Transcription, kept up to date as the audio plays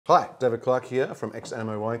Hi, David Clark here from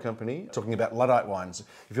Animo Wine Company, talking about Luddite wines.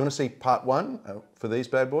 If you want to see part one for these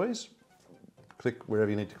bad boys, click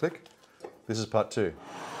wherever you need to click. This is part two.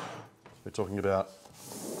 We're talking about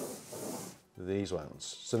these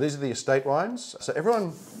ones. So these are the estate wines. So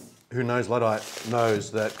everyone who knows Luddite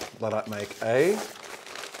knows that Luddite make a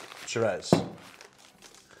Shiraz.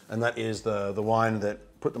 And that is the wine that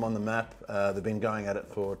put them on the map. They've been going at it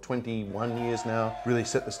for 21 years now. Really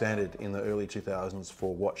set the standard in the early 2000s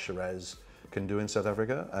for what Shiraz can do in South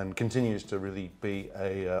Africa, and continues to really be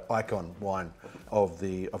a icon wine of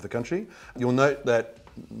the country. You'll note that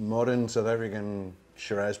modern South African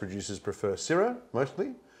Shiraz producers prefer Syrah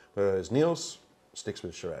mostly, whereas Niels sticks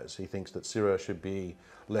with Shiraz. He thinks that Syrah should be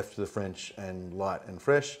left to the French and light and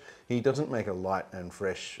fresh. He doesn't make a light and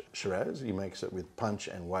fresh Shiraz. He makes it with punch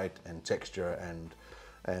and weight and texture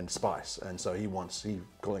and spice, and so he's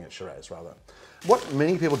calling it Shiraz rather. What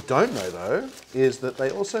many people don't know though is that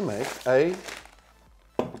they also make a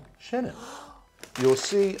Chenin. You'll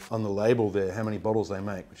see on the label there how many bottles they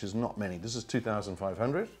make, which is not many. This is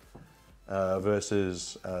 2,500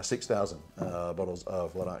 versus 6,000 bottles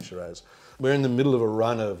of Luddite Shiraz. We're in the middle of a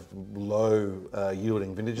run of low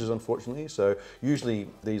yielding vintages, unfortunately. So usually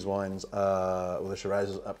these wines are, well, the Shiraz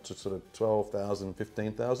is up to sort of 12,000,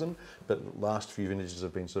 15,000, but the last few vintages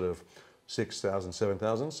have been sort of 6,000,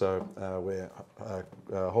 7,000. So we're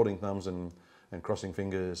holding thumbs and crossing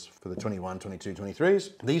fingers for the 21, 22,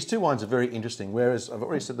 23s. These two wines are very interesting, whereas I've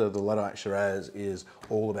already said that the Luddite Shiraz is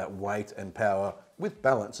all about weight and power with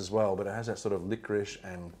balance as well, but it has that sort of licorice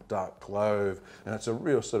and dark clove, and it's a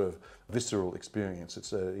real sort of visceral experience.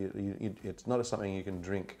 It's not something you can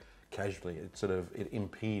drink casually. It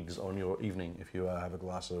impedes on your evening if you have a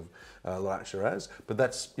glass of Luddite Shiraz. But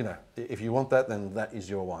that's, if you want that, then that is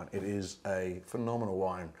your wine. It is a phenomenal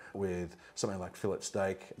wine with something like fillet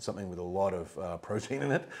steak, something with a lot of protein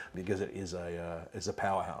in it, because it is a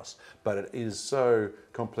powerhouse. But it is so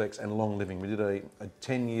complex and long living. We did a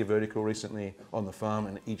 10-year vertical recently on the farm,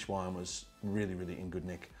 and each wine was really, really in good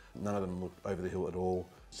nick. None of them looked over the hill at all.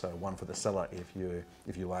 So one for the cellar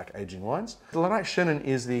if you like aging wines. The Luddite Chenin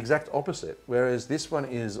is the exact opposite. Whereas this one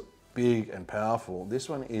is big and powerful, this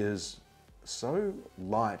one is so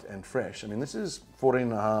light and fresh. I mean, this is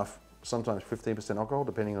 14.5, sometimes 15% alcohol,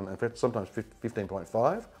 depending on, in fact, sometimes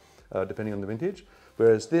 15.5, depending on the vintage.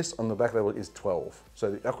 Whereas this on the back label is 12.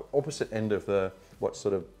 So the opposite end of the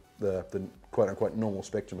quote unquote normal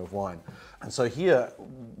spectrum of wine. And so here,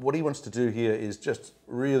 what he wants to do here is just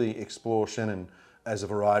really explore Chenin as a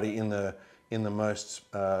variety in the most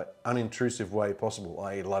unintrusive way possible,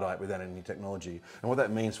 i.e. Luddite without any technology. And what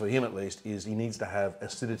that means for him at least is he needs to have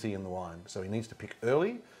acidity in the wine. So he needs to pick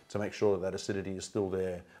early to make sure that acidity is still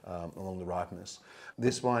there along the ripeness.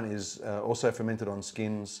 This wine is also fermented on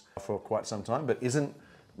skins for quite some time, but isn't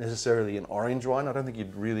necessarily an orange wine. I don't think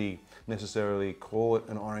you'd really necessarily call it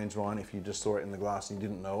an orange wine if you just saw it in the glass and you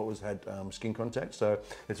didn't know it had skin contact. So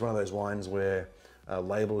it's one of those wines where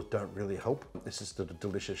labels don't really help. This is the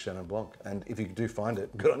delicious Chenin Blanc. And if you do find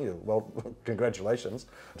it, good on you. Well, congratulations.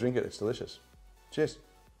 Drink it, it's delicious. Cheers.